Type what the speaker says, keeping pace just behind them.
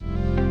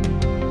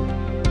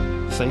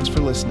Thanks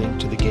for listening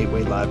to the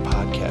Gateway Live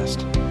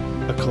podcast,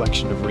 a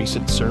collection of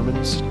recent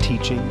sermons,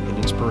 teaching, and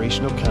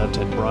inspirational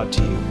content brought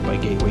to you by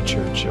Gateway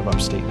Church of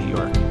Upstate New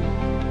York.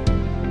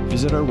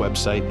 Visit our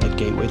website at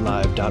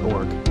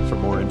gatewaylive.org for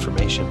more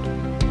information.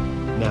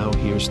 Now,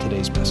 here's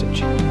today's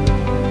message.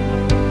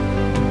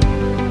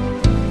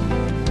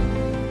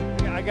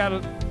 I got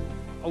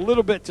a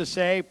little bit to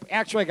say.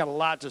 Actually, I got a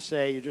lot to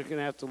say. You're just going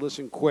to have to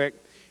listen quick.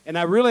 And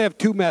I really have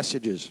two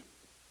messages.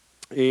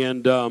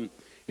 And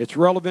it's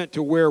relevant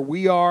to where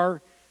we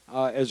are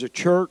as a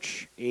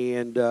church.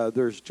 And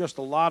there's just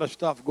a lot of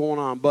stuff going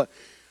on. But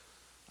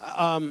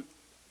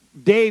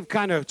Dave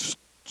kind of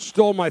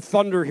stole my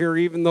thunder here,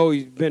 even though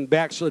he's been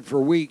backslid for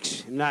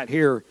weeks and not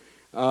here.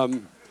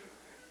 But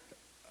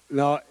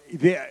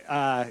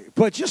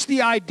just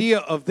the idea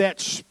of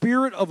that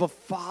spirit of a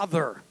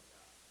father.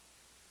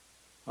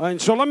 And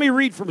so let me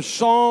read from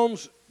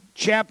Psalms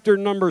chapter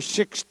number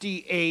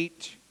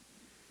 68.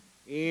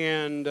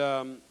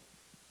 And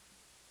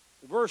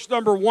verse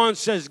number 1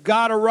 says,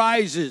 God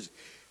arises.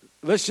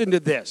 Listen to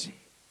this.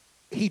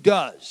 He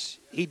does.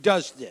 He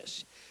does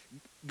this.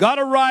 God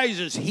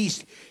arises.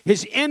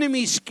 His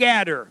enemies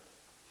scatter.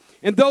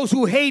 And those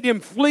who hate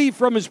him flee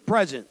from his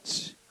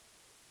presence.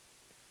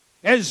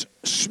 As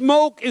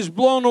smoke is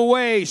blown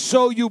away,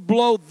 so you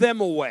blow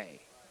them away.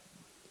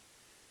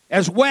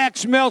 As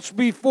wax melts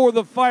before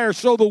the fire,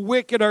 so the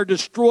wicked are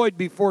destroyed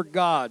before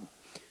God.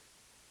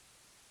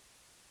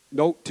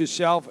 Note to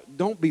self,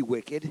 don't be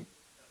wicked.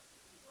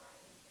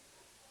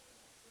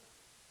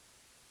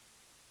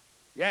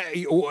 Yeah,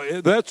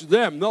 that's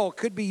them. No, it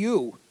could be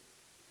you.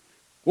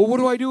 Well, what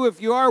do I do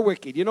if you are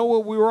wicked? You know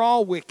what? We were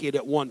all wicked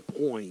at one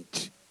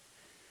point.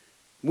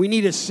 We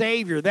need a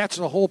Savior. That's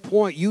the whole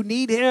point. You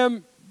need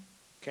him.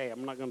 Okay,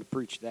 I'm not going to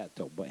preach that,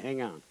 though, but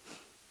hang on.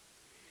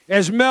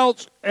 As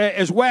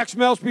wax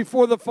melts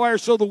before the fire,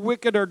 so the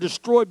wicked are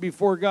destroyed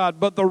before God.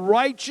 But the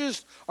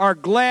righteous are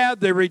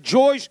glad. They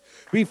rejoice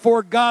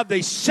before God.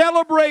 They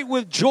celebrate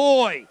with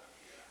joy.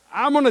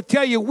 I'm going to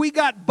tell you, we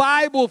got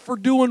Bible for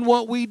doing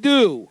what we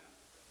do.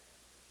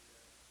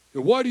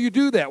 And why do you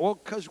do that? Well,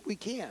 because we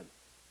can.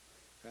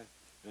 Okay?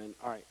 And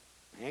all right,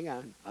 hang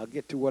on. I'll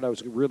get to what I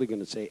was really going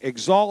to say.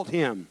 Exalt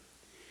him.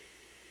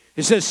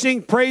 It says,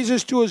 sing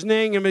praises to his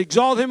name and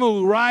exalt him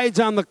who rides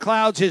on the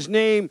clouds. His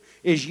name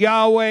is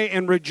Yahweh,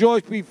 and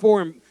rejoice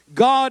before him.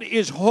 God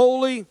is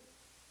holy,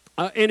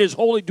 in his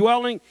holy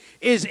dwelling,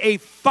 is a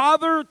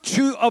father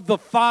of the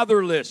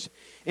fatherless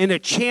and a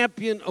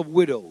champion of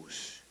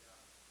widows.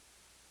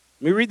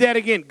 Let me read that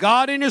again.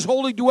 God in his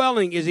holy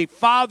dwelling is a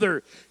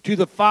father to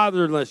the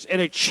fatherless and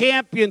a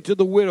champion to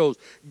the widows.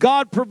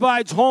 God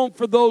provides home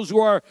for those who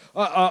are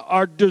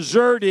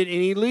deserted,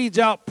 and he leads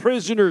out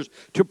prisoners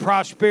to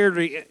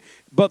prosperity.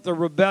 But the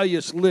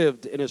rebellious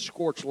lived in a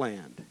scorched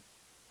land.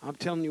 I'm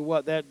telling you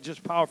what, that's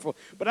just powerful.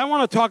 But I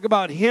want to talk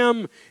about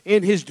him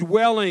in his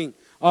dwelling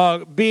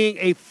being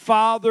a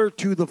father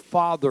to the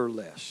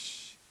fatherless.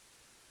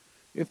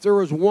 If there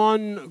was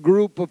one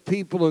group of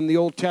people in the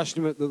Old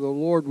Testament that the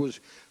Lord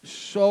was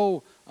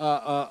so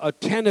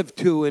attentive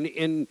to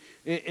in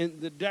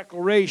the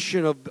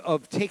declaration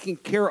of taking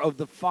care of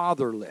the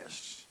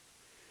fatherless.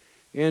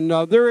 And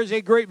there is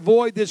a great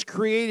void that's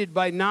created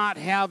by not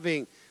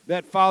having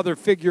that father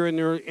figure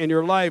in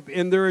your life.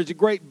 And there is a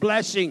great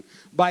blessing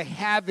by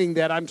having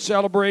that. I'm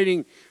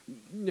celebrating,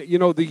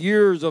 the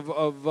years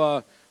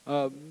of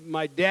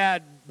my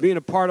dad being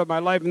a part of my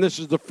life, and this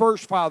is the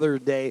first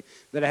Father's Day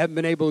that I haven't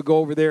been able to go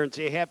over there and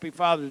say, Happy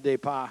Father's Day,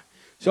 Pa.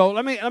 So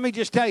let me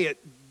just tell you,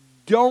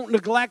 don't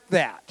neglect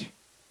that.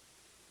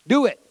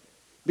 Do it,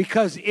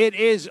 because it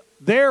is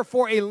there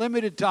for a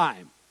limited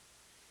time.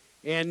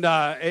 And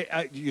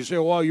you say,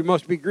 well, you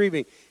must be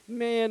grieving.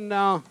 Man,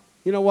 no.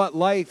 You know what?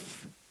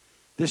 Life,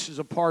 this is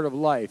a part of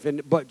life.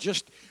 But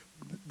just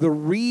the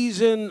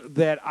reason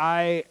that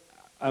I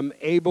am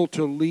able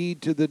to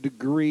lead to the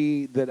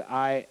degree that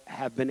I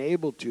have been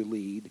able to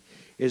lead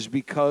is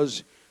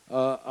because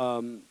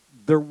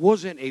there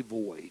wasn't a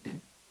void.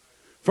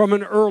 From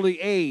an early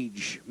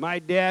age, my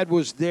dad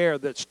was there,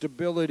 that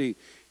stability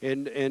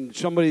and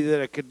somebody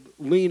that I could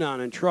lean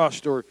on and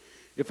trust, or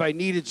if I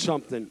needed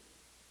something.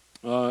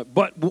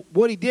 But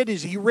what he did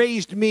is he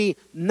raised me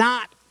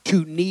not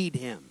to need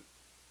him.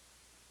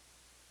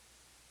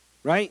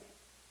 Right?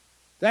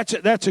 That's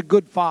a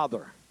good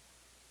father.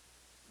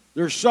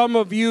 There's some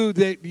of you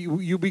that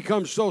you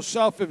become so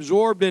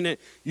self-absorbed in it,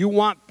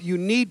 you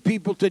need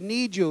people to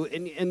need you,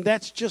 and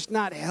that's just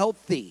not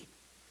healthy.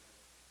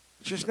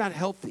 It's just not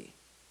healthy.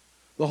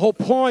 The whole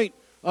point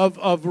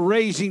of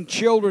raising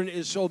children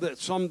is so that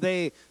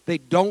someday they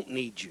don't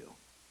need you.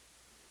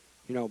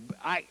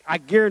 I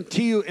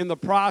guarantee you in the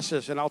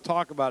process, and I'll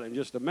talk about it in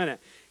just a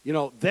minute,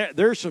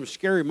 there's some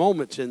scary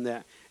moments in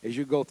that as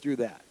you go through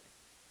that.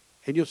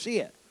 And you'll see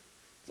it.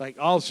 It's like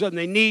all of a sudden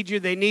they need you,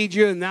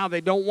 and now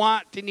they don't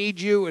want to need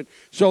you, and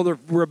so they're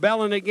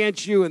rebelling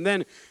against you, and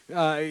then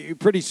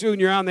pretty soon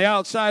you're on the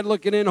outside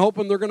looking in,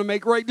 hoping they're going to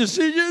make right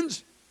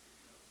decisions.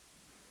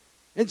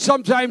 And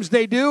sometimes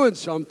they do, and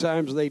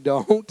sometimes they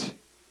don't.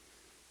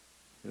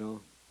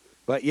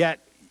 But yet,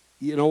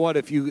 you know what?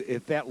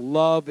 If that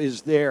love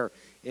is there,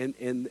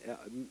 man,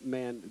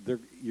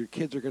 your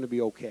kids are going to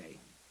be okay.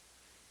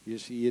 You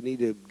see, you need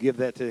to give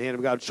that to the hand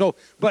of God. So,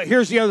 but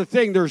here's the other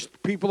thing. There's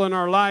people in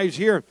our lives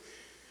here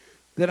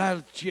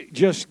that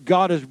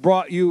God has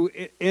brought you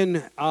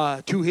in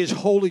to His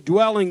holy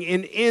dwelling,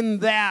 and in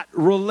that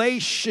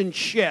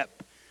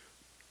relationship,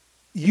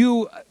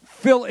 you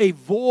fill a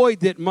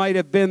void that might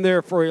have been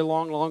there for a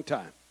long, long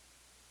time.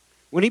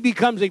 When He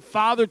becomes a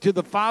father to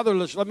the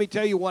fatherless, let me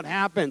tell you what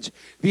happens.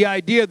 The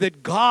idea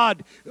that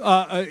God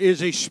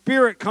is a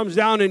spirit comes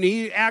down and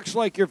He acts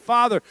like your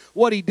father.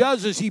 What He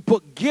does is He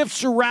put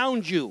gifts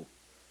around you.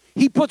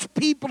 He puts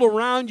people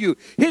around you.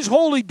 His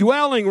holy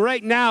dwelling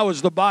right now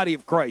is the body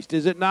of Christ,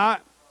 is it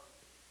not?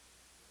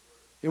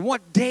 And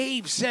what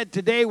Dave said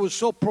today was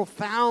so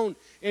profound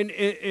and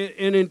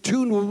in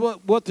tune with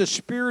what the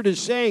Spirit is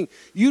saying.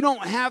 You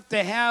don't have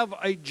to have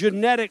a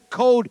genetic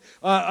code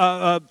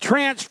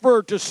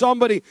transfer to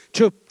somebody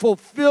to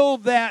fulfill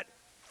that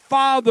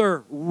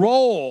father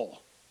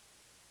role.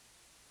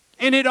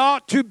 And it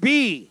ought to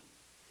be.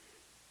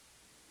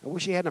 I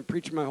wish he hadn't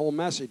preached my whole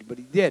message, but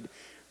he did.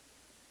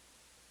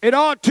 It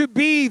ought to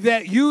be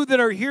that you that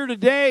are here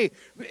today,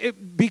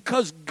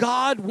 because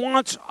God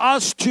wants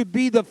us to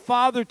be the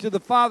father to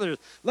the fathers.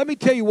 Let me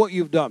tell you what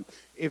you've done.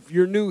 If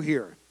you're new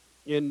here,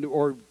 I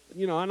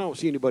don't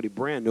see anybody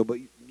brand new, but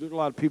there's a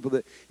lot of people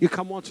that you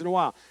come once in a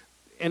while.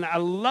 And I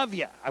love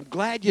you. I'm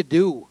glad you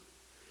do.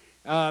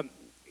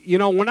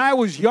 When I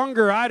was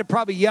younger, I'd have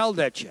probably yelled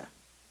at you,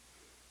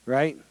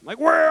 right? Like,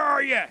 where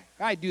are you?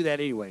 I do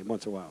that anyway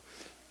once in a while.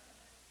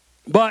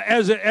 But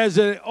as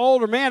an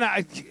older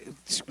man,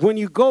 when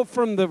you go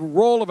from the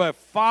role of a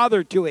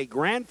father to a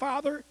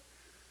grandfather,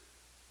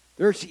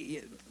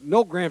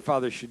 no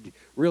grandfather should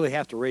really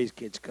have to raise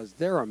kids because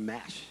they're a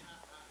mess.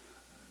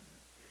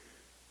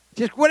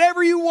 Just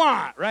whatever you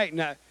want, right?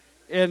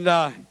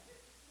 And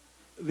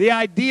the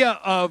idea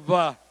of,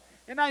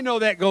 and I know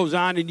that goes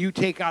on, and you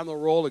take on the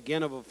role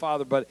again of a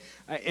father, but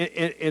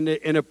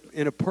in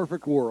a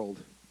perfect world,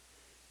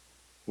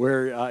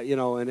 where in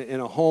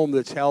a home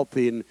that's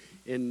healthy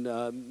and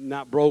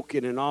not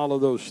broken and all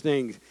of those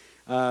things.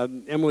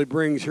 Emily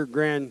brings her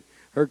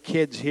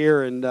kids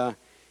here,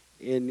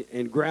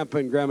 and Grandpa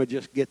and Grandma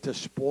just get to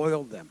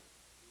spoil them.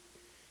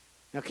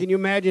 Now, can you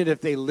imagine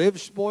if they live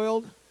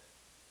spoiled?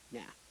 Nah,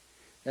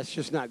 that's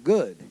just not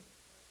good.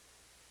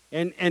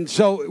 And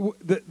so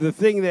the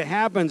thing that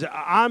happens,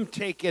 I'm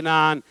taking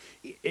on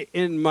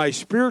in my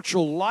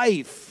spiritual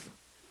life.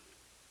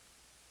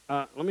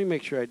 Let me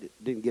make sure I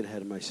didn't get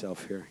ahead of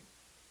myself here.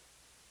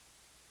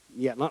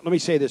 Yeah, let me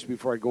say this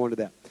before I go into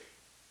that.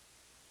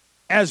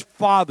 As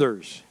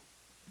fathers,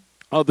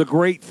 the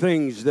great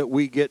things that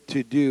we get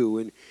to do,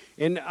 and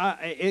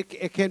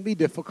it can be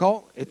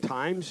difficult at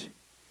times,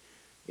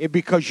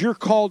 because you're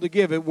called to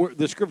give.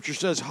 The Scripture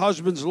says,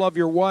 "Husbands, love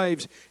your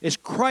wives as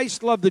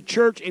Christ loved the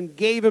church and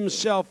gave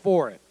Himself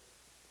for it."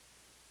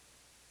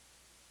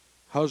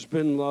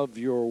 Husband, love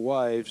your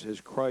wives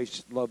as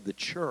Christ loved the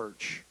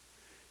church.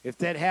 If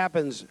that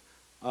happens,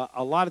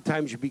 a lot of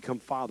times you become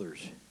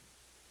fathers.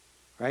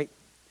 Right?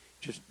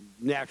 Just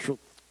natural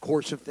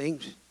course of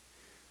things.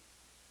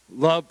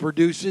 Love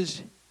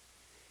produces.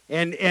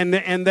 And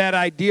that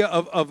idea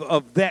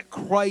of that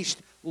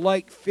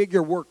Christ-like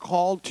figure we're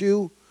called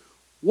to,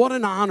 what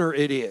an honor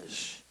it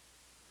is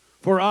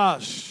for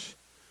us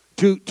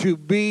to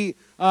be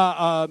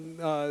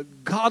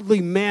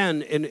godly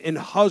men and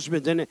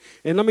husbands. And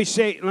let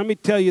me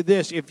tell you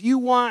this. If you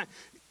want,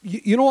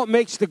 you know what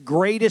makes the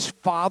greatest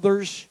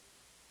fathers?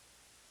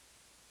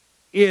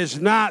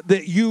 Is not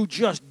that you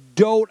just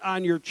dote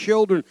on your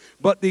children,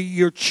 but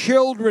your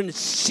children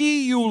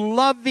see you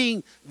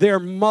loving their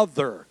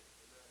mother.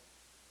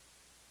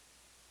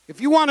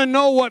 If you want to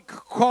know what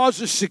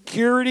causes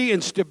security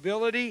and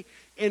stability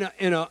in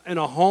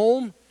a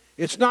home,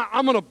 it's not,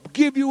 I'm going to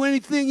give you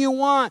anything you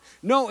want.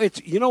 No,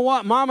 it's, you know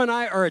what? Mom and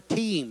I are a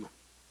team.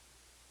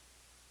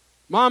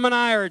 Mom and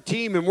I are a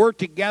team, and we're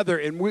together,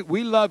 and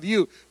we love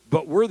you,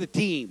 but we're the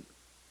team.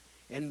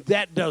 And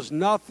that does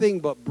nothing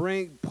but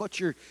put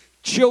your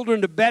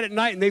children to bed at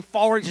night, and they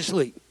fall right to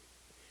sleep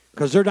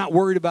because they're not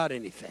worried about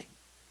anything.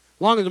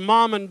 As long as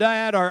mom and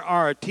dad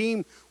are a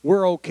team,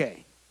 we're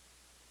okay.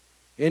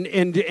 And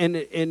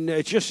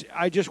it's just,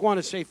 I just want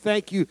to say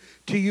thank you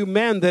to you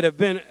men that have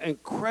been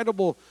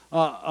incredible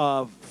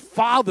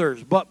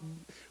fathers, but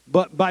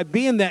by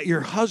being that, you're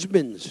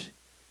husbands.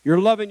 You're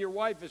loving your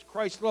wife as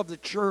Christ loved the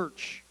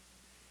church,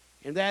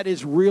 and that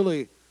is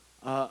really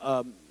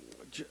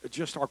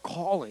just our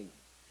calling.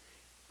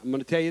 I'm going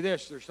to tell you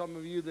this. There's some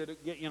of you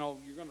that get, you're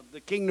going to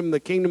the kingdom.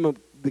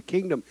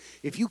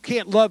 If you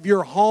can't love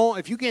your home,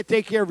 if you can't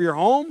take care of your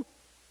home,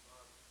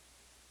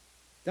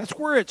 that's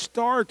where it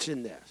starts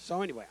in this.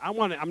 So anyway,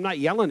 I'm not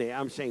yelling at you.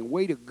 I'm saying,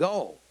 way to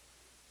go.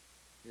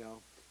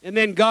 And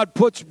then God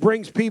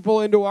brings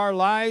people into our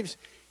lives,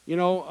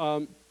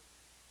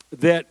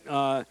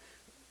 that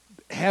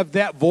have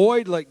that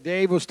void, like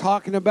Dave was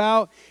talking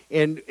about.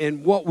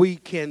 And what we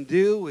can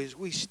do is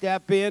we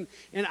step in,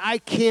 and I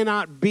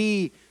cannot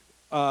be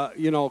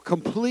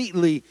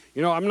completely,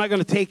 I'm not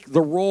going to take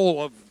the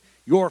role of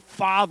your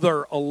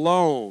father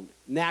alone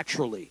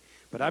naturally.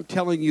 But I'm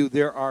telling you,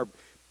 there are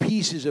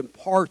pieces and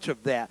parts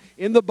of that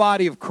in the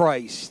body of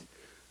Christ.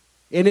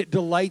 And it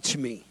delights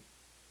me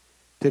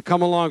to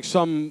come along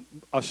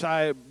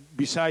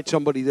beside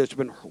somebody that's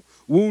been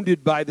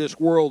wounded by this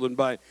world and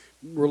by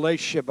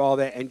relationship, all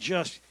that, and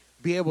just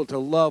be able to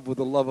love with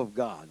the love of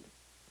God.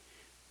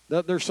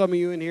 There's some of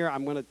you in here,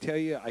 I'm going to tell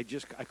you, I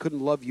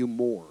couldn't love you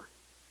more.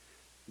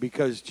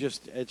 Because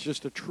it's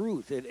just a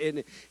truth.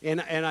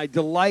 And I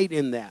delight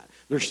in that.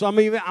 There's some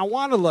of you, I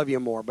want to love you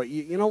more, but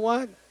you know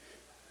what?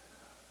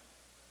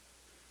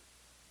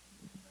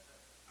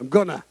 I'm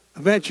going to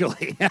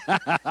eventually.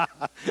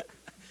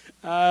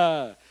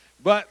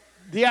 But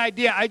the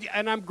idea,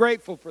 and I'm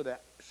grateful for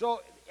that.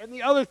 So, and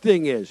the other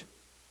thing is,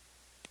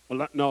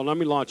 let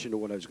me launch into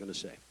what I was going to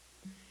say.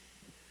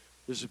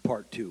 This is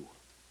part 2.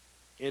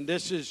 And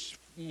this is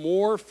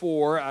more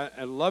for,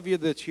 I love you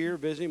that's here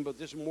visiting, but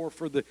this is more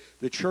for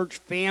the church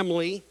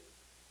family.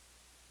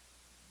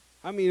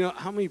 How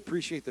many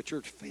appreciate the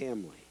church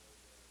family?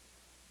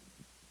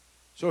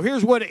 So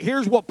here's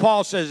what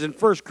Paul says in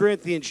 1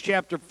 Corinthians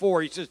chapter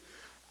 4. He says,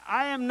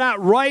 I am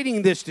not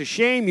writing this to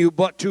shame you,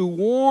 but to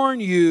warn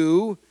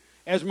you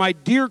as my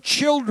dear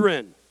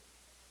children.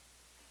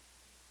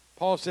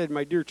 Paul said,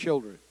 my dear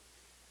children.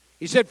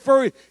 He said,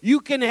 for you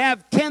can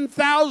have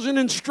 10,000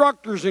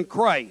 instructors in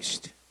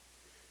Christ.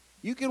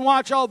 You can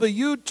watch all the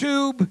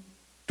YouTube,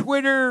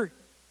 Twitter,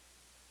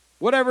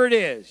 whatever it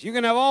is. You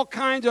can have all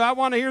kinds of, I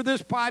want to hear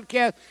this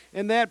podcast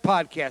and that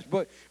podcast.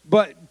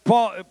 But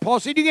Paul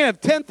said you can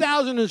have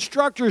 10,000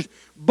 instructors,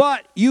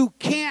 but you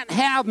can't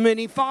have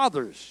many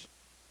fathers.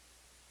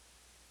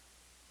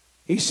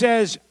 He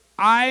says,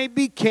 I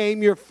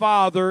became your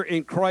father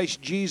in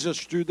Christ Jesus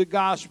through the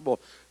gospel.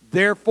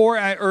 Therefore,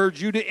 I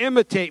urge you to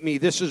imitate me.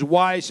 This is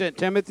why I sent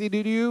Timothy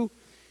to you.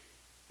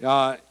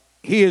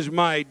 He is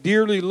my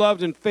dearly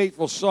loved and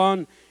faithful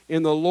son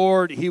in the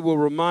Lord. He will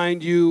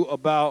remind you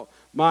about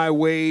my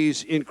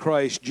ways in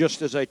Christ,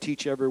 just as I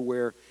teach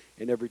everywhere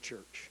in every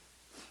church.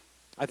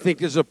 I think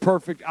this is a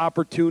perfect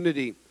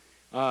opportunity,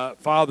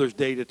 Father's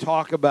Day, to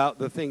talk about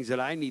the things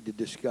that I need to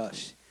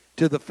discuss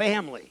to the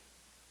family.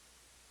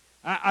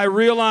 I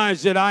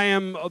realize that I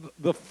am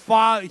the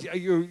father.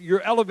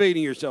 You're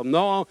elevating yourself.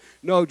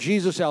 No,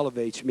 Jesus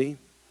elevates me.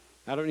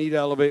 I don't need to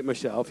elevate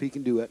myself. He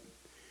can do it.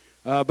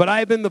 But I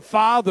have been the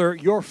father.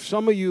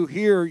 Some of you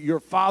here, your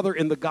father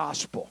in the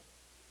gospel.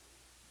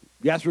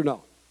 Yes or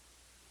no?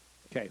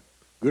 Okay.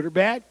 Good or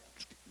bad?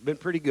 Been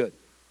pretty good.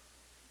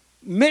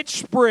 Mitch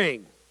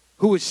Spring,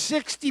 who is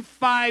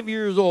 65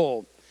 years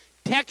old,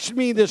 texted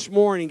me this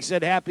morning,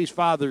 said, Happy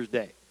Father's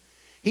Day.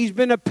 He's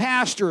been a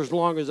pastor as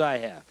long as I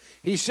have.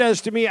 He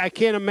says to me, I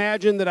can't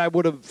imagine that I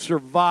would have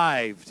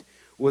survived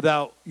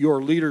without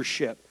your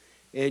leadership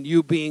and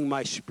you being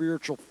my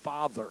spiritual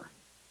father.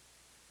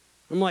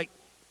 I'm like,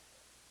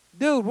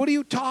 dude, what are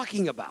you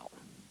talking about?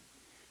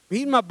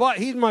 He's my bud.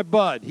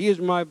 He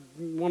is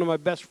one of my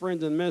best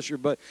friends in the ministry.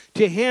 But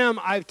to him,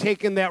 I've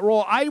taken that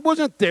role. I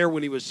wasn't there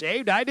when he was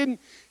saved. I didn't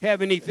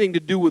have anything to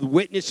do with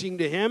witnessing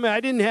to him. I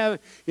didn't have,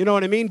 you know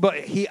what I mean? But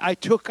I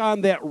took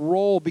on that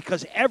role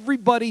because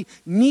everybody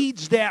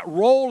needs that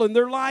role in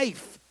their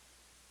life.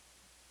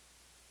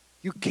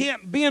 You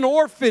can't be an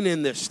orphan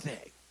in this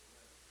thing.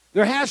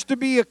 There has to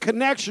be a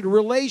connection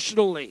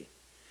relationally.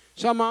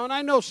 Somehow, and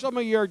I know some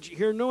of you are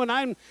here new, and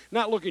I'm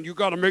not looking, you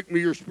got to make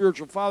me your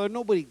spiritual father.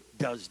 Nobody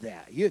does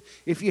that.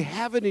 If you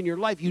have it in your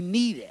life, you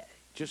need it.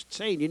 Just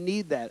saying, you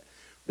need that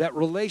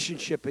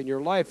relationship in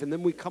your life, and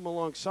then we come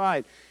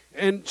alongside.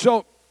 And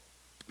so,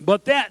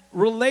 but that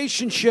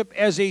relationship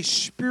as a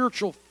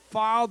spiritual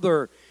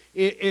father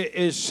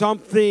is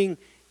something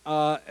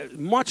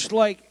much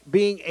like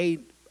being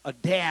a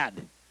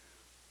dad.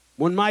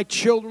 When my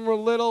children were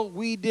little,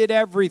 we did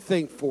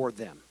everything for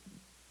them.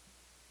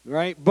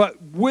 Right? But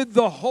with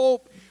the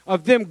hope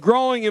of them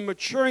growing and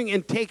maturing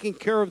and taking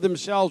care of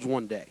themselves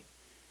one day.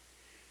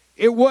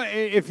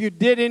 If you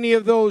did any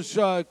of those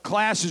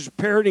classes,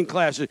 parenting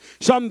classes,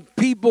 some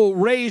people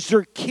raise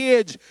their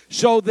kids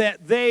so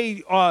that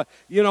they,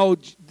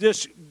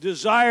 this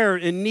desire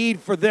and need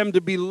for them to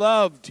be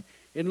loved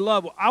and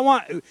loved.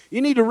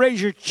 You need to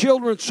raise your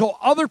children so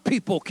other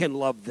people can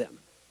love them.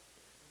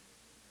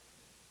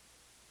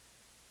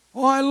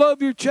 Oh, I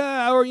love your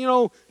child,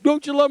 or,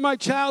 don't you love my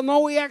child?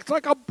 No, he acts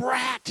like a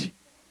brat.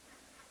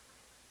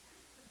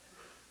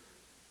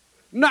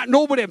 Not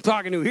nobody I'm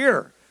talking to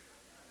here.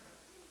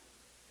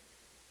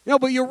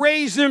 But you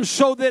raise them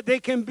so that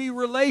they can be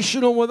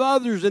relational with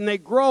others, and they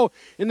grow,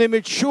 and they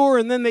mature,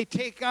 and then they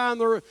take on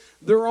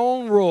their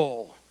own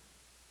role.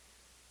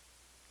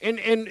 And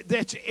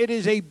it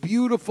is a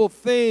beautiful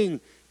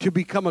thing to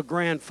become a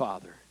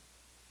grandfather.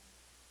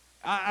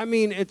 I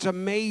mean, it's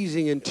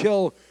amazing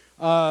until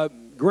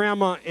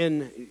Grandma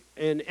and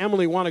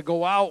Emily want to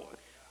go out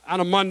on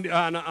a Monday,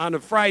 on a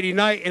Friday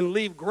night and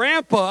leave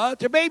Grandpa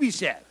to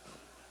babysit.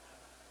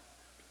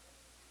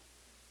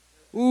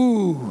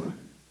 Ooh.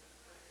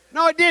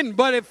 No, it didn't,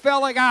 but it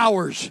felt like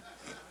hours.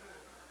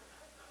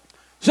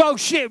 So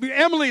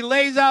Emily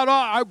lays out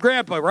our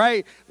grandpa,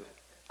 right?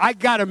 I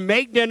got to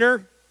make dinner,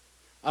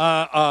 feed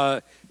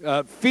a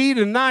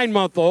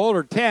 9-month-old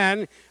or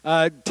 10,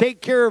 take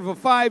care of a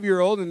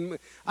 5-year-old. And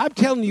I'm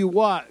telling you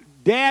what,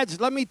 dads,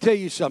 let me tell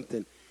you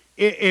something.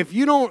 If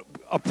you don't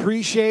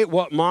appreciate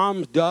what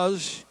mom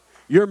does,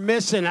 you're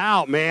missing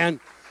out, man.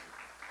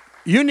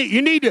 You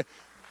need to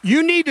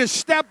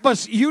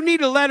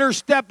let her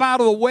step out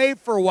of the way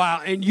for a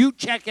while, and you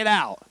check it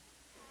out.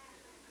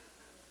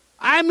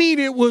 I mean,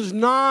 it was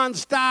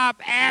nonstop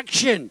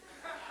action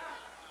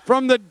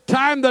from the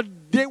time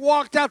that they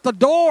walked out the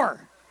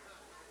door.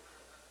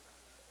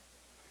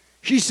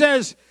 She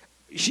says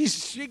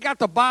she got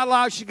the bottle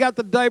out, she got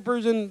the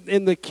diapers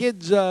in the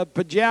kids'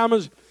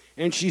 pajamas,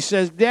 and she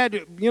says,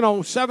 Dad,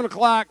 7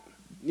 o'clock,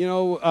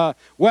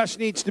 Wes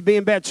needs to be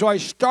in bed. So I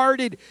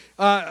started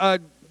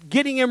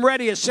getting him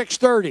ready at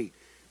 6:30.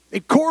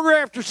 At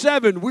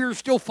 7:15, we were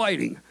still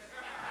fighting.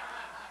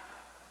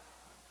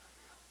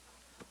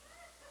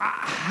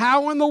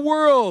 How in the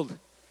world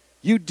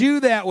you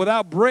do that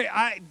without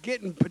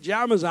getting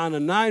pajamas on a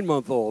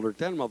 9-month-old or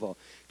 10-month-old?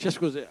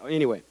 Just was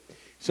anyway.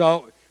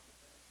 So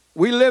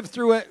we lived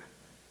through it.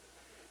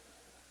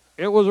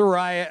 It was a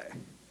riot.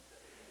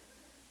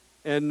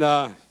 And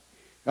I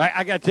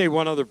got to tell you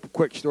one other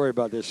quick story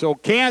about this. So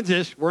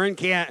Kansas, we're in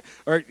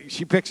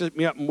she picks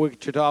me up in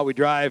Wichita. We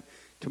drive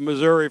to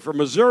Missouri. From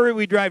Missouri,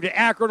 we drive to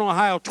Akron,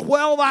 Ohio.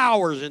 12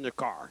 hours in the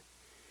car.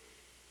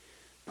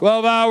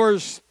 12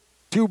 hours,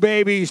 2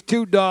 babies,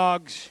 2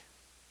 dogs,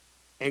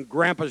 and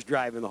Grandpa's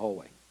driving the whole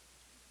way.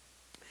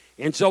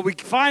 And so we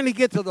finally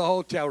get to the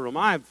hotel room.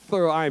 I'm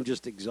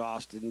just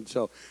exhausted. And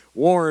so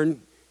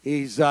Warren,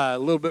 he's a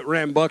little bit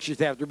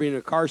rambunctious after being in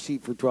a car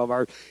seat for 12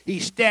 hours. He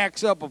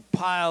stacks up a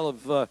pile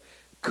of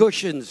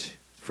cushions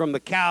from the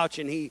couch,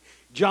 and he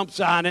jumps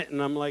on it.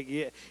 And I'm like,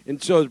 yeah.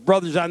 And so his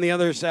brother's on the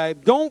other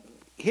side. Don't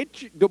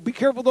be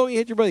careful, don't you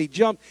hit your brother. He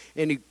jumped,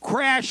 and he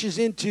crashes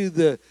into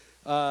the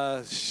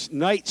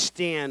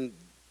nightstand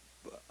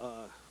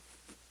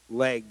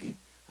leg.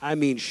 I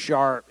mean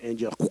sharp, and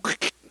just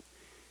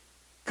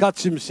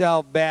cuts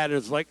himself bad. And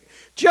it's like,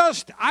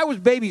 I was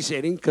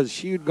babysitting because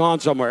she had gone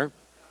somewhere.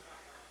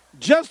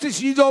 Just as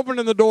she's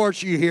opening the door,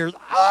 she hears,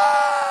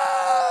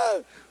 ah!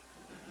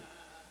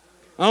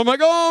 I'm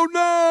like, oh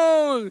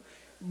no!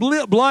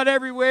 Blood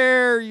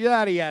everywhere,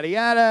 yada, yada,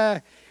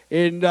 yada.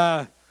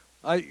 And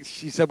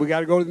she said, we got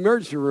to go to the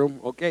emergency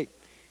room. Okay.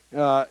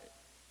 I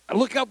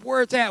look up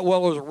where it's at.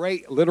 Well, it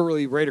was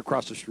literally right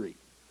across the street.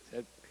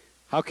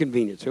 How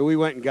convenient. So we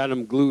went and got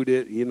them glued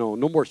it, no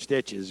more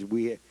stitches.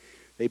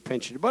 They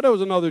pinched it. But it was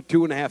another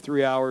 2.5,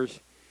 3 hours.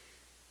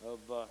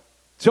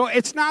 So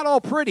it's not all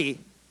pretty.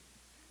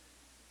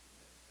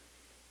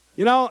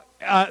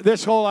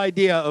 This whole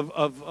idea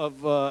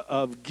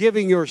of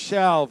giving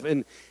yourself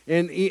and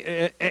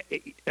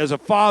as a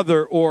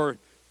father, or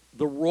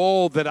the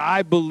role that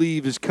I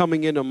believe is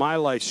coming into my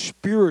life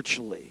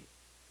spiritually.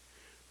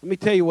 Let me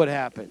tell you what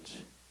happens.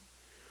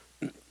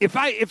 If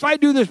I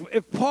do this,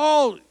 if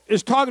Paul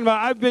is talking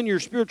about I've been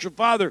your spiritual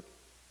father,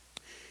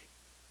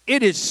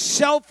 it is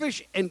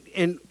selfish and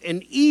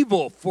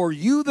evil for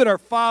you that are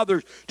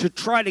fathers to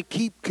try to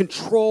keep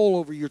control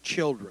over your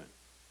children.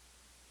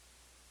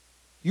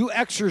 You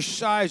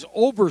exercise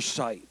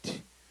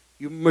oversight.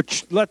 You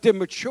let them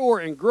mature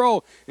and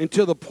grow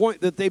until the point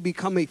that they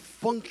become a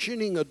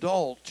functioning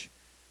adult.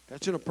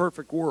 That's in a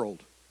perfect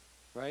world,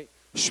 right?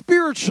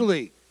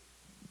 Spiritually,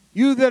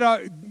 you that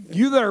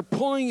are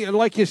pulling,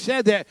 like you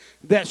said,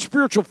 that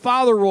spiritual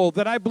father role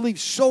that I believe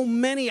so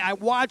many, I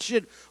watch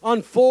it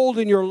unfold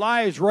in your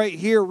lives right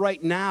here,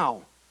 right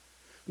now.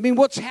 I mean,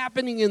 what's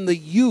happening in the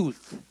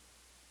youth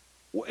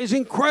is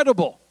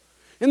incredible.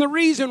 And the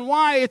reason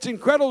why it's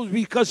incredible is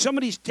because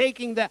somebody's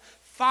taking that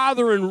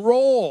fathering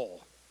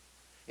role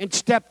and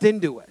stepped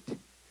into it.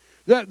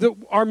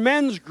 Our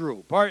men's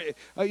group, our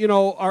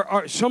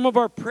some of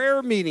our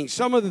prayer meetings,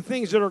 some of the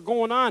things that are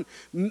going on,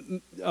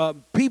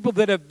 people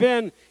that have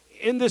been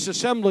in this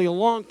assembly a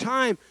long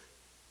time,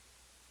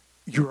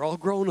 you're all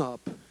grown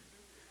up.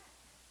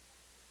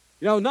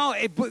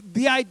 But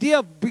the idea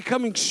of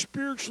becoming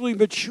spiritually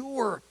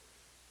mature,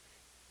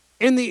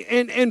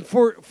 and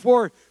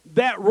for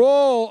that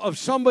role of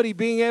somebody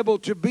being able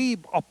to be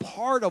a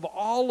part of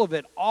all of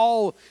it,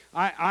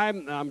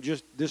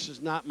 this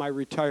is not my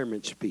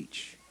retirement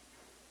speech.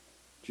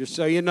 Just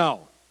so you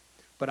know.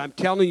 But I'm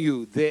telling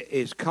you, there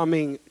is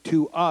coming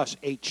to us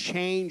a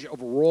change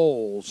of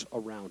roles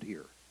around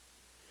here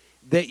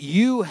that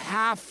you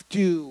have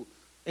to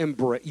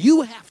embrace.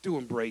 You have to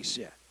embrace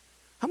it.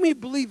 How many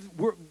believe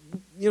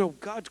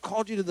God's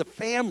called you to the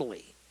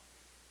family?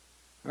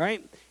 All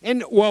right?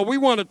 And, we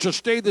want it to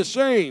stay the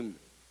same.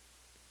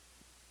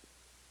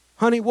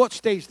 Honey, what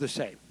stays the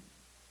same?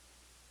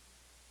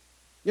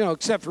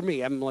 Except for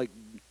me. I'm like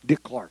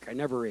Dick Clark. I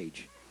never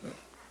age.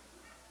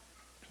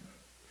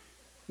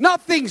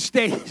 Nothing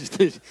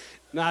stays.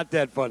 Not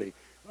that funny.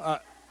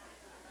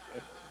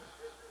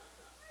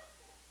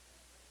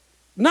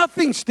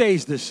 Nothing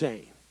stays the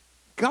same.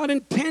 God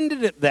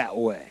intended it that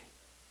way.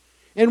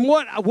 And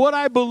what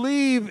I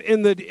believe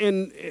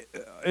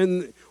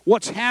in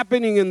what's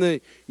happening in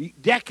the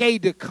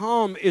decade to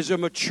come is a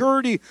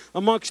maturity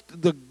amongst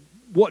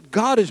what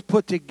God has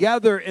put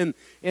together, and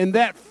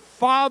that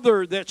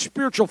father, that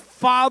spiritual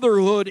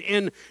fatherhood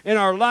in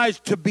our lives,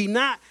 to be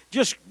not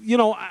just,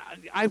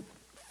 I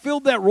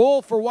filled that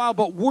role for a while,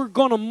 but we're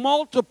going to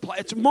multiply.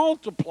 It's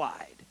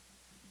multiplied.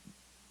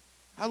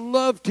 I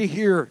love to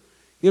hear,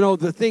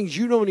 the things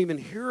you don't even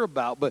hear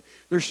about, but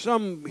there's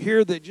some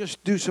here that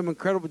just do some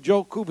incredible.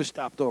 Joe Kuba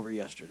stopped over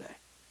yesterday.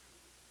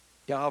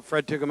 Yeah,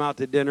 Fred took him out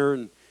to dinner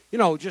and,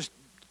 just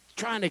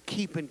trying to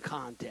keep in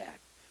contact.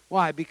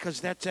 Why?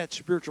 Because that's that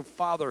spiritual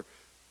father.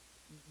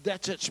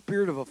 That's that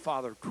spirit of a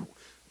father,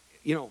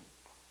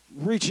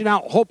 reaching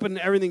out, hoping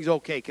everything's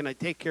okay. Can I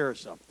take care of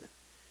something?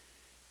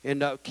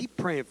 And keep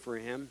praying for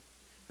him.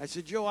 I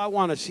said, Joe,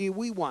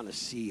 we want to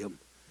see him.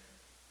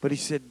 But he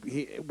said,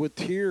 with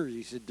tears,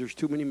 he said, there's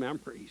too many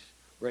memories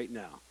right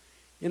now.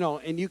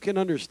 And you can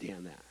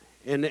understand that.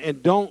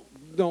 And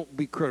don't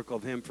be critical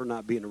of him for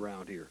not being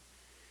around here.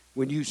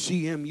 When you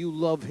see him, you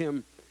love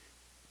him,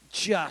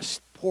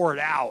 just pour it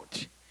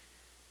out.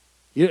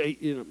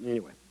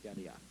 Anyway,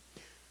 yada, yada.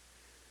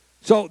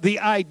 So the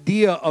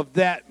idea of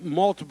that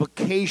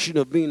multiplication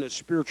of being a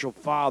spiritual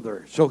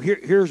father. So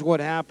here's what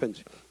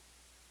happens.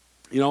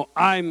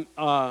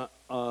 I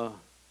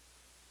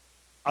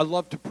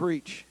love to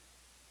preach.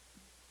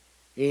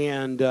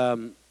 And I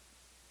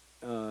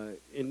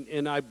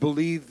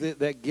believe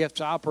that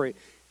gifts operate.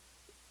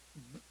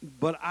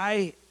 But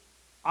I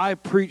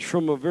preach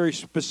from a very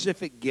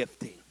specific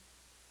gifting.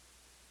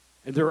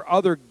 And there are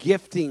other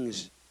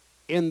giftings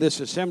in this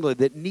assembly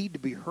that need to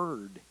be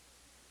heard.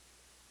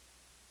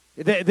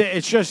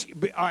 It's just,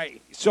 all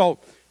right, so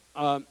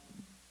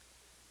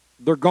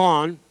they're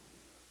gone.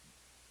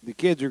 The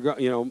kids are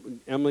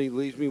gone. Emily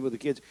leaves me with the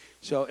kids.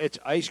 So it's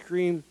ice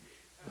cream.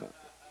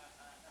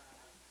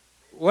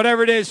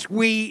 Whatever it is,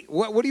 sweet.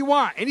 What do you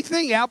want?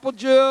 Anything? Apple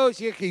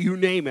juice? You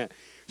name it.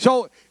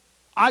 So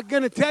I'm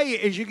going to tell you,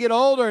 as you get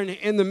older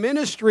in the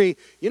ministry,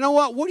 you know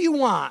what? What do you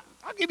want?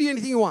 I'll give you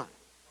anything you want.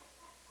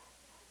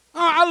 Oh,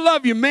 I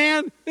love you,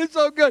 man. It's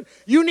so good.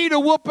 You need a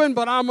whooping,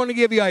 but I'm going to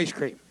give you ice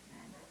cream.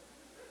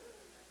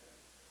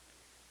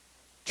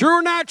 True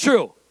or not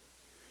true?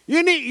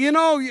 You need,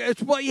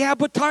 it's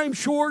but time's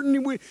short,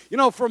 and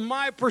from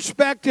my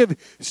perspective,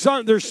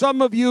 there's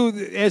some of you,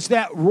 as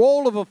that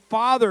role of a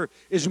father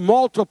is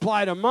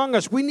multiplied among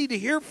us, we need to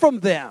hear from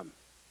them.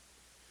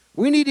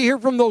 We need to hear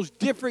from those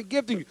different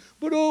giftings.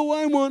 But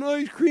I want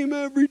ice cream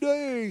every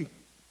day.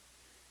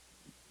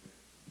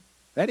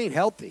 That ain't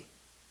healthy.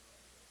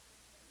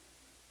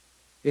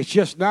 It's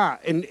just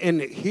not. And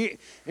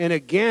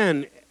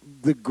again,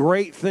 the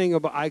great thing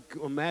about, I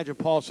imagine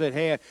Paul said,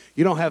 hey,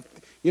 you don't have.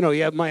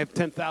 You might have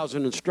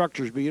 10,000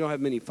 instructors, but you don't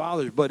have many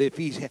fathers. But if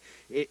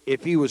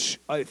he was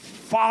a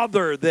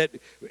father that,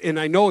 and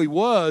I know he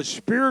was,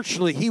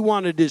 spiritually, he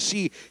wanted to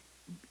see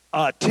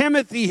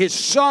Timothy, his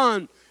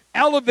son,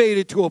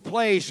 elevated to a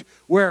place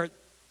where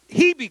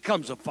he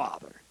becomes a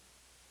father.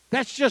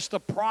 That's just a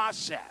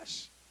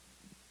process.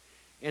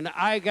 And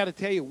I got to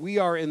tell you, we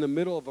are in the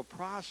middle of a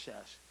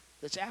process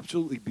that's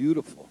absolutely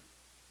beautiful.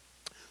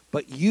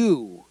 But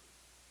you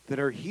that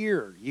are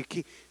here,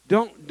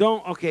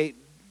 okay,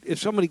 if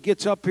somebody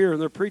gets up here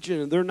and they're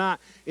preaching and they're not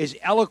as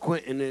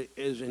eloquent and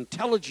as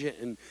intelligent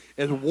and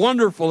as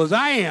wonderful as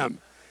I am.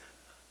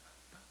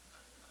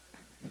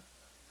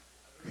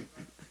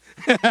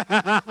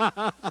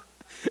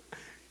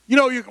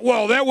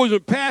 Well, that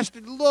wasn't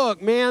pastor.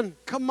 Look, man,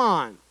 come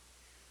on.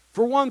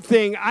 For one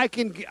thing, I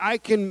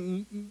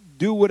can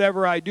do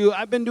whatever I do.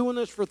 I've been doing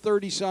this for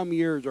 30-some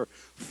years or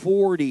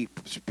 40,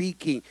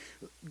 speaking.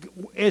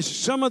 As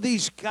some of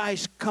these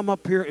guys come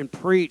up here and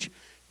preach,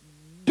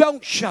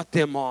 don't shut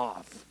them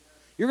off.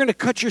 You're going to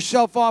cut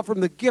yourself off from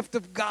the gift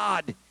of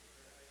God.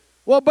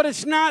 Well, but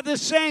it's not the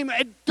same.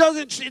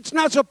 It's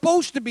not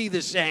supposed to be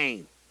the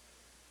same.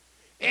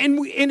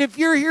 And if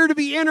you're here to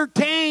be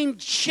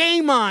entertained,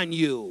 shame on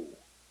you.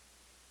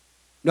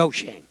 No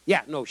shame.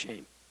 Yeah, no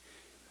shame.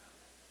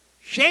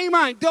 Shame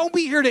on. Don't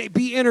be here to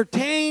be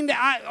entertained.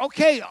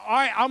 Okay, all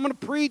right, I'm going to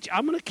preach.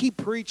 I'm going to keep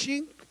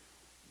preaching.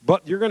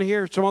 But you're going to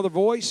hear some other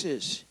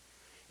voices.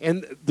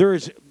 And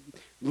there's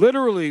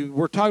literally,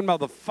 we're talking about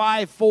the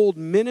fivefold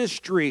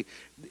ministry.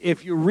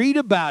 If you read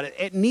about it,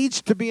 it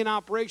needs to be in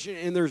operation.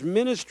 And there's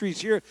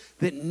ministries here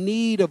that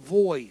need a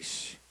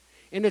voice.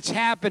 And it's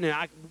happening.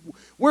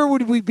 Where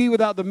would we be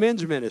without the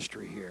men's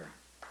ministry here?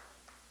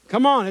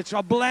 Come on, it's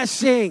a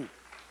blessing.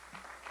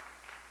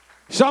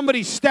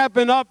 Somebody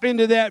stepping up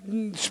into that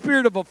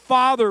spirit of a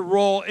father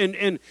role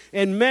and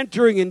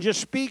mentoring and just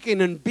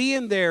speaking and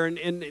being there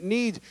and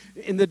needs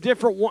in the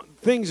different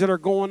things that are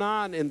going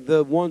on and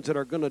the ones that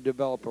are going to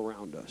develop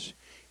around us.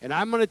 And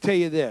I'm going to tell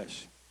you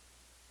this,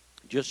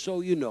 just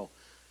so you know,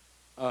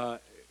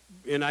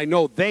 and I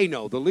know they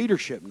know, the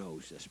leadership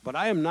knows this, but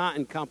I am not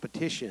in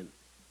competition.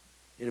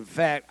 In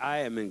fact, I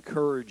am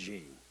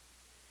encouraging.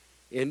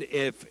 And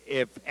if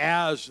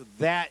as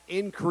that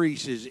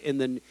increases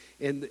and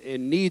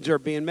needs are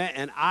being met,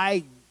 and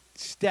I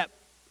step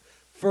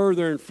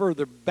further and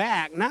further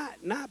back,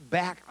 not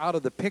back out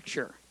of the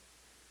picture.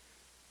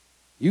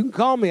 You can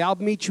call me. I'll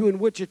meet you in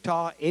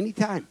Wichita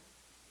anytime.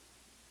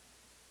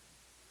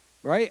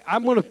 Right?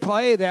 I'm going to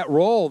play that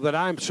role that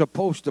I'm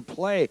supposed to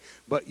play,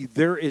 but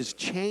there is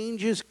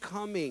changes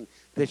coming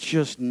that's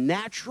just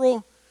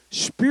natural,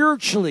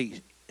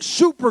 spiritually,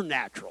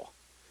 supernatural.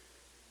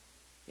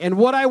 And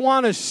what I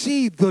want to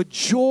see, the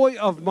joy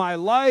of my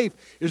life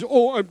is,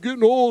 oh, I'm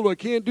getting old, I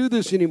can't do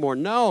this anymore.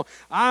 No,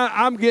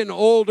 I'm getting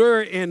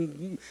older,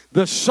 and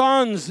the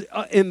sons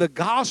in the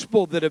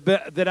gospel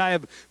that I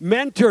have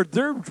mentored,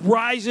 they're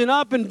rising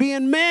up and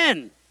being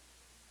men.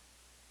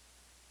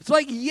 It's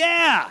like,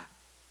 yeah.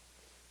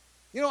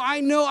 You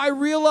know, I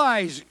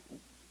realize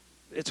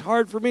it's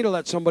hard for me to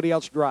let somebody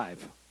else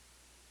drive.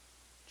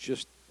 It's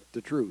just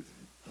the truth.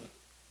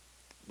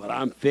 But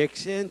I'm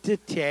fixing to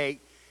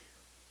take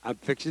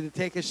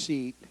a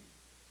seat.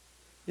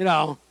 You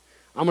know,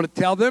 I'm going to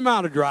tell them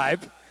how to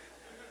drive.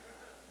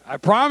 I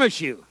promise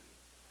you.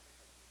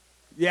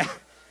 Yeah.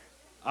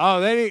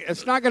 Oh,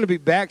 it's not going to be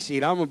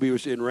backseat. I'm going to be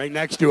sitting right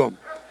next to them.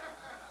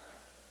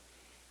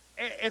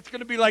 It's going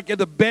to be like in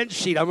the bench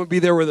seat. I'm going to be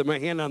there with my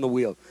hand on the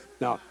wheel.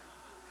 No.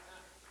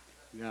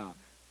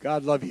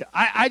 God love you.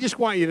 I just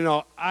want you to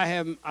know I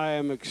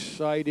am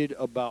excited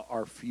about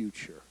our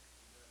future.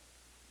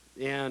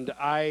 And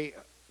I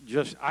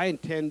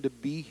intend to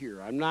be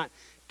here. I'm not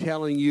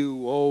telling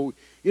you,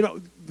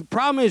 the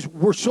problem is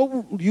we're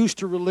so used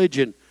to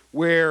religion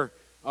where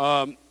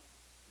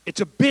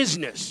it's a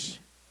business.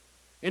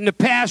 And the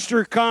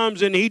pastor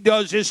comes and he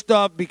does his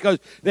stuff because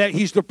that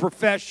he's the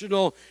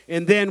professional.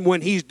 And then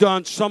when he's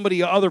done,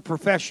 other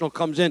professional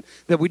comes in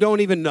that we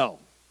don't even know.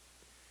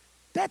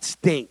 That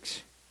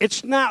stinks.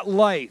 It's not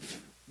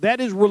life. That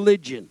is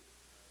religion.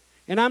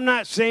 And I'm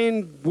not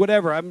saying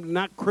whatever. I'm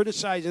not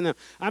criticizing them.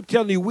 I'm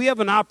telling you, we have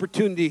an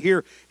opportunity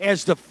here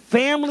as the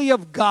family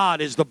of God,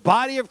 as the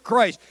body of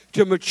Christ,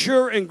 to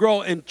mature and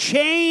grow and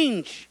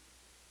change.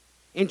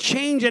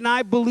 And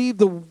I believe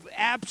the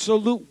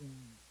absolute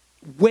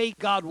way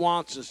God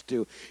wants us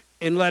to.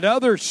 And let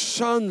other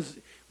sons,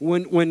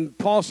 when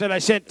Paul said, I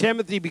sent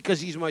Timothy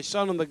because he's my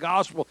son in the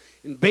gospel,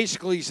 and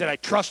basically he said, I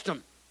trust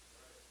him.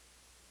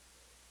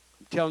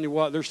 I'm telling you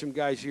what, there's some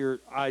guys here,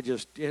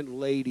 and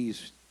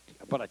ladies,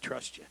 but I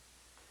trust you.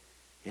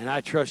 And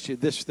I trust you.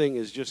 This thing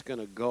is just going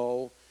to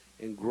go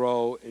and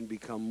grow and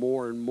become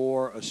more and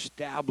more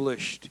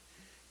established.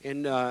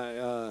 And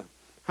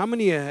how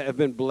many have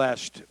been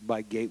blessed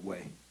by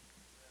Gateway?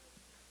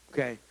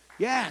 Okay.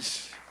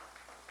 Yes.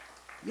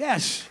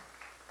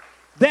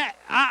 That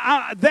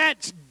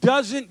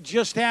doesn't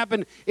just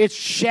happen. It's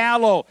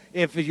shallow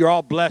if you're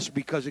all blessed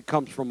because it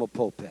comes from a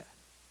pulpit.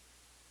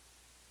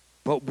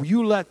 But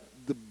you let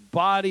the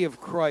body of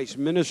Christ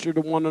minister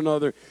to one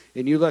another,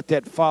 and you let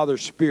that Father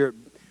Spirit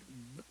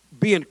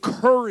be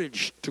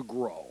encouraged to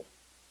grow.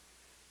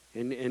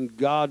 And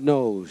God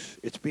knows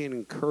it's being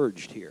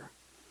encouraged here.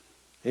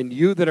 And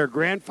you that are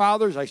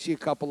grandfathers, I see a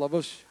couple of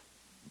us.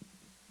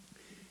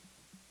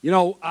 You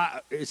know,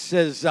 it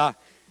says,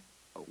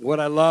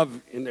 what I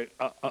love, and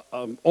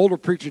an older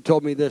preacher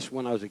told me this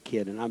when I was a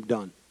kid, and I'm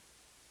done.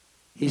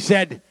 He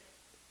said,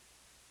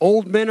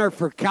 old men are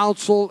for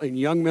counsel and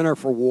young men are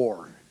for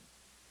war.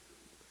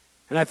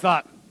 And I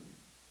thought,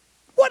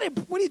 what are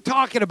you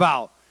talking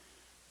about?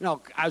 You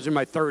know, I was in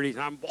my 30s, and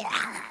I'm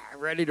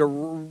ready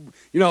to,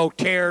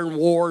 tear and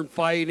war and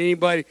fight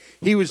anybody.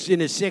 He was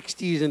in his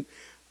 60s, and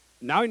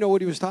now I know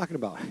what he was talking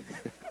about.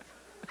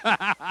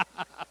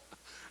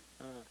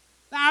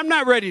 I'm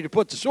not ready to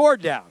put the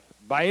sword down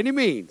by any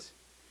means.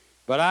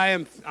 But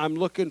I'm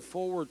looking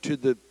forward to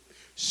the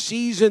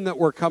season that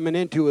we're coming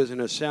into as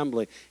an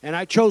assembly. And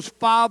I chose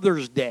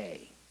Father's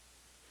Day,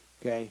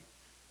 okay,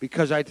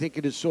 because I think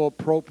it is so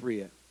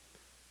appropriate.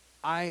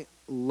 I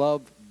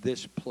love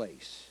this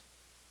place.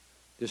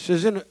 This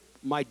isn't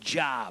my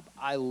job.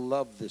 I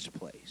love this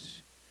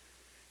place.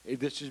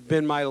 This has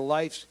been my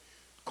life's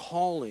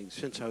calling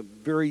since a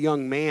very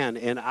young man,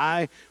 and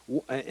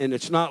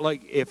it's not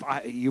like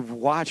you've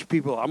watched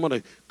people, I'm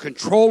going to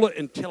control it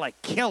until I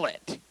kill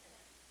it.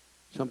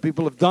 Some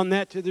people have done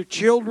that to their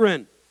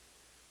children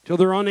till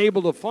they're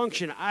unable to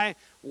function. I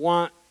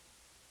want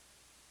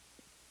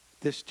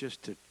this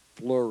just to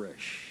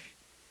flourish,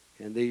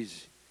 and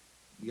these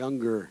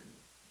younger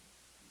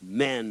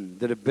men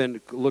that have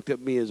looked at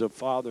me as a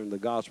father in the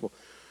gospel,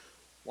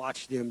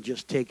 watch them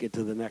just take it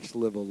to the next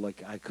level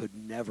like I could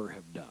never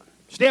have done.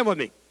 Stand with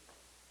me.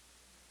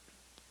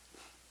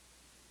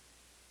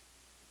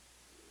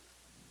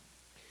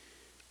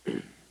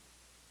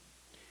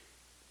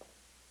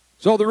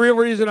 So the real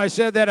reason I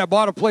said that, I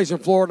bought a place in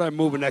Florida. I'm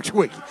moving next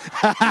week.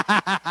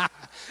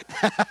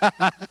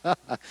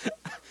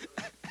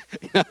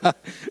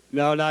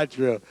 No, not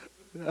true.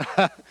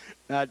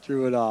 Not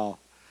true at all.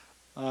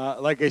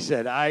 Like I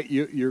said,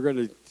 you're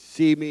going to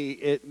see me.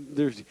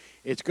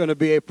 It's going to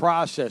be a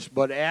process.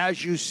 But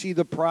as you see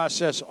the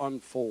process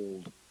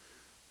unfold,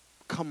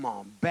 come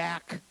on,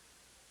 back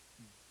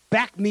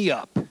me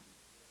up.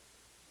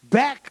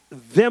 Back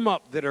them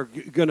up that are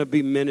going to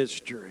be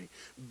ministering.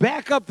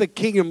 Back up the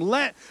kingdom.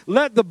 Let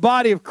the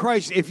body of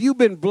Christ, if you've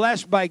been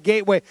blessed by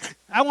Gateway,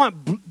 I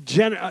want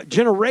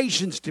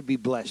generations to be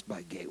blessed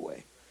by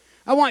Gateway.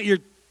 I want your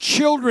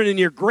children and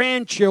your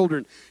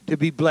grandchildren to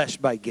be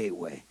blessed by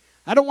Gateway.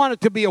 I don't want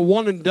it to be a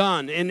one and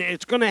done. And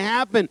it's going to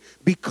happen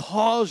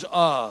because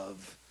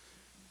of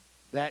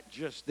that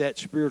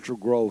spiritual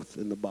growth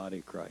in the body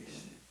of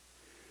Christ.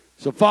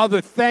 So, Father,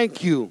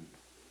 thank you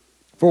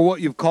for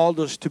what you've called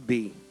us to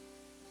be.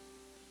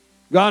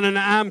 God, and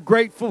I'm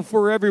grateful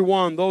for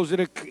everyone, those that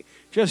have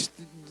just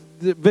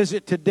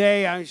visit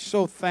today. I'm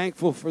so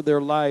thankful for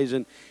their lives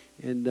and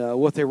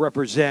what they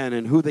represent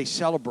and who they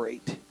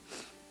celebrate.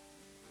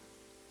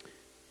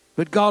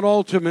 But God,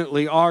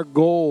 ultimately, our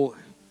goal,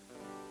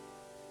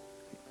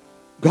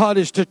 God,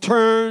 is to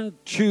turn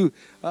to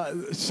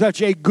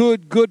such a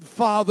good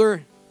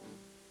Father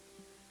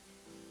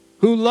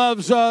who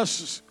loves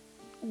us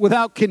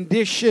without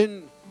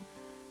condition,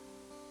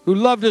 who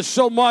loved us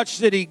so much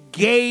that he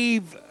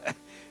gave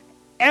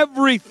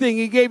everything.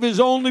 He gave his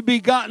only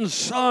begotten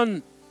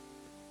Son,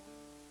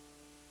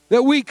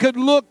 that we could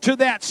look to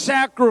that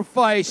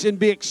sacrifice and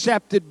be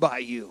accepted by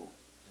you.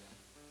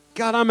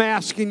 God, I'm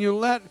asking you,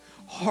 let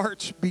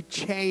hearts be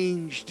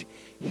changed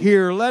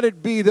here. Let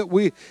it be that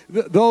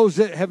those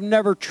that have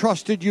never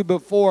trusted you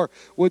before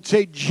would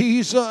say,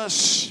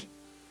 Jesus,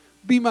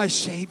 be my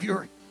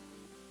Savior.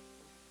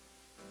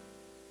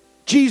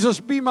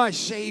 Jesus, be my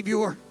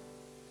Savior.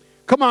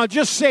 Come on,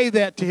 just say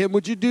that to him.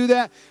 Would you do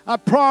that? I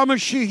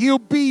promise you, he'll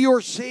be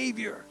your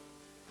Savior.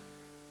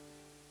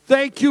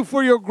 Thank you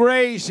for your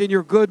grace and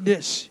your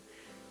goodness.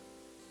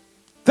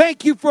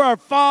 Thank you for our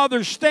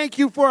fathers. Thank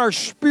you for our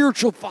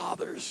spiritual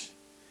fathers.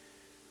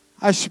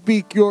 I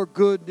speak your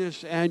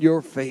goodness and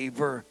your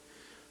favor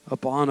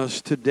upon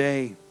us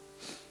today.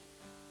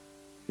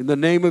 In the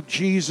name of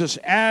Jesus,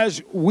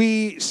 as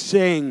we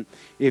sing,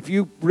 if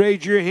you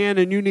raise your hand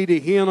and you need a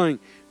healing,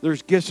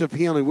 there's gifts of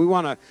healing.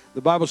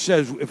 The Bible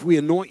says, if we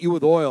anoint you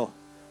with oil,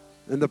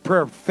 then the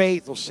prayer of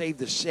faith will save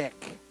the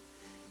sick.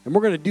 And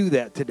we're going to do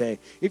that today.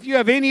 If you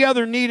have any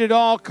other need at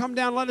all, come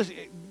down, let us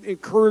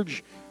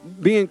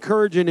be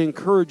encouraged and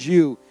encourage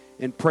you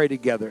and pray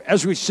together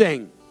as we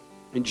sing.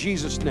 In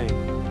Jesus'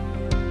 name.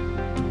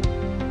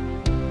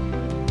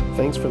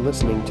 Thanks for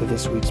listening to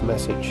this week's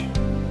message.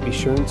 Be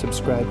sure and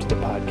subscribe to the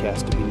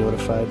podcast to be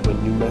notified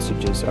when new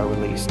messages are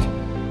released.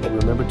 And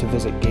remember to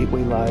visit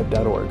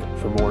gatewaylive.org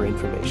for more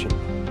information.